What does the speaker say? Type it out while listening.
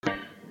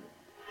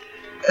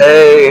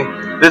Hey,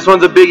 this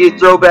one's a biggie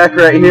throwback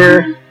right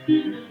here.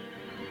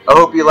 I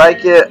hope you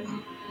like it.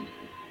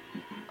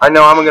 I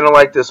know I'm gonna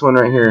like this one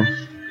right here.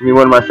 It's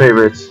one of my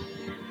favorites.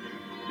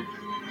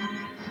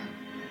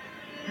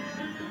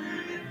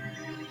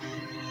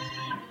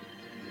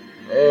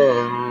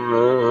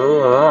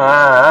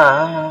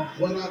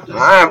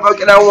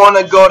 I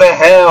wanna go to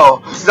hell,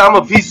 cause I'm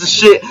a piece of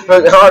shit,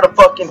 hard to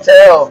fucking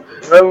tell.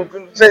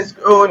 I'm since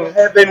going in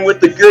heaven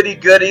with the goody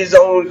goodies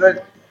on.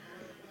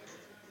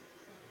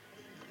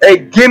 Hey,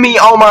 give me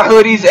all my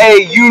hoodies,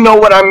 hey, you know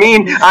what I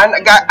mean.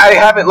 I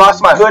haven't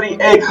lost my hoodie,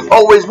 hey,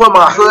 always with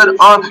my hood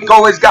on,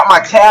 always got my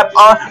cap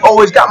on,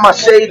 always got my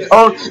shades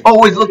on,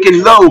 always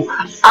looking low.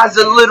 Eyes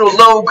a little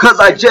low, cause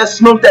I just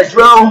smoked that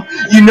dro.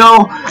 You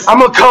know,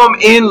 I'ma come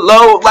in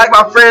low, like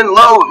my friend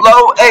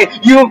low, hey,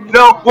 you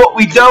know what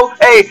we do,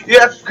 hey,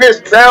 that's Chris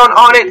Brown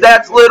on it,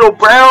 that's Little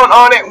Brown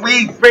on it,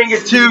 we bring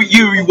it to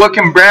you. What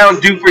can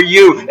Brown do for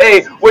you?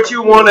 Hey, what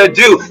you wanna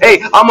do?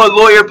 Hey, I'm a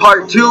lawyer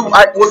part 2,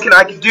 what can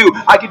I do?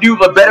 I can do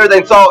better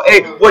than Saul.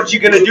 Hey, what you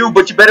gonna do?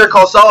 But you better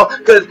call Saul,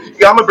 cause I'm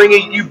gonna bring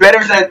you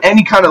better than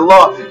any kind of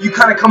law. You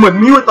kind of come with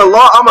me with the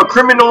law. I'm a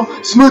criminal,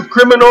 smooth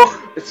criminal.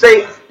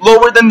 Say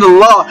lower than the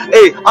law.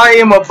 Hey, I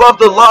am above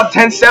the law,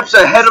 10 steps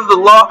ahead of the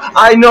law.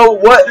 I know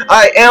what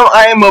I am.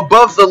 I am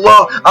above the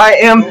law. I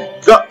am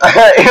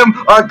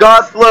on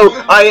God's flow.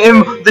 I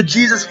am the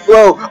Jesus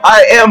flow.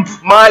 I am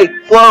my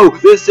flow.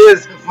 This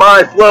is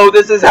my flow.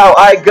 This is how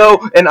I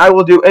go, and I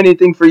will do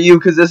anything for you,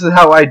 because this is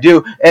how I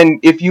do. And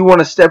if you want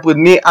to step with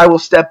me, I will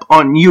step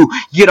on you.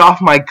 Get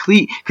off my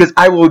cleat, because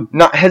I will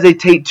not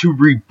hesitate to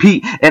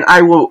repeat, and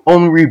I will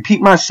only repeat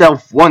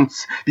myself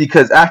once,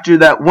 because after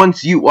that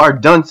once you are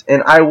dunce,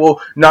 and I will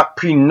not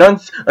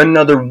pronounce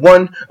another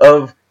one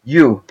of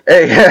you.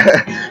 Hey,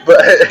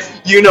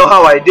 but you know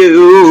how I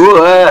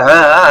do.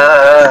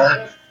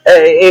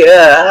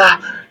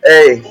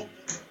 Hey.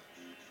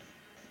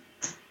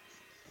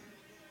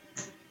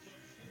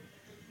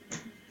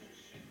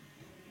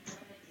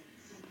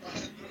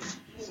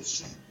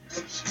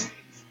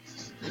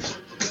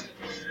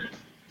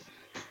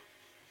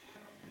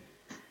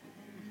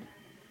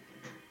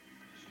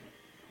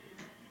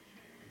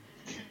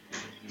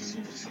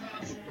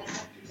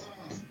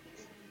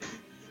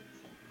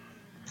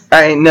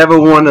 I ain't never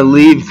wanna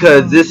leave,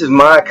 cause this is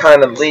my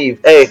kind of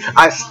leave. Hey,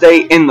 I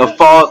stay in the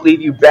fall,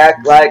 leave you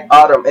back like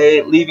autumn.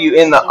 Hey, leave you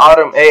in the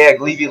autumn. Hey, I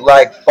leave you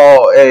like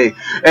fall. Hey,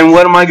 and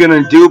what am I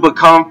gonna do but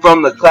come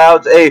from the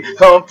clouds? Hey,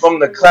 come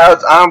from the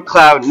clouds. I'm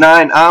cloud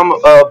 9. I'm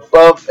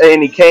above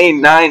any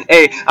K9.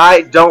 Hey,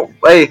 I don't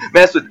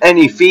mess with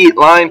any feet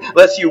line.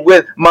 Unless you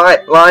with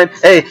my line.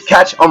 Hey,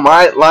 catch on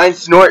my line,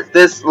 snort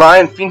this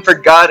line. Fiend for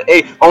God.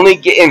 Hey, only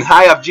getting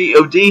high off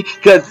God,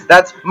 cause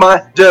that's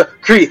my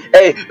decree.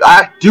 Hey,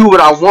 I do what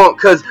I want,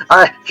 cause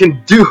I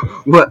can do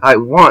what I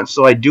want.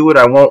 So I do what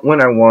I want when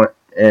I want,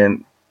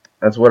 and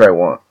that's what I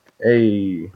want. Hey.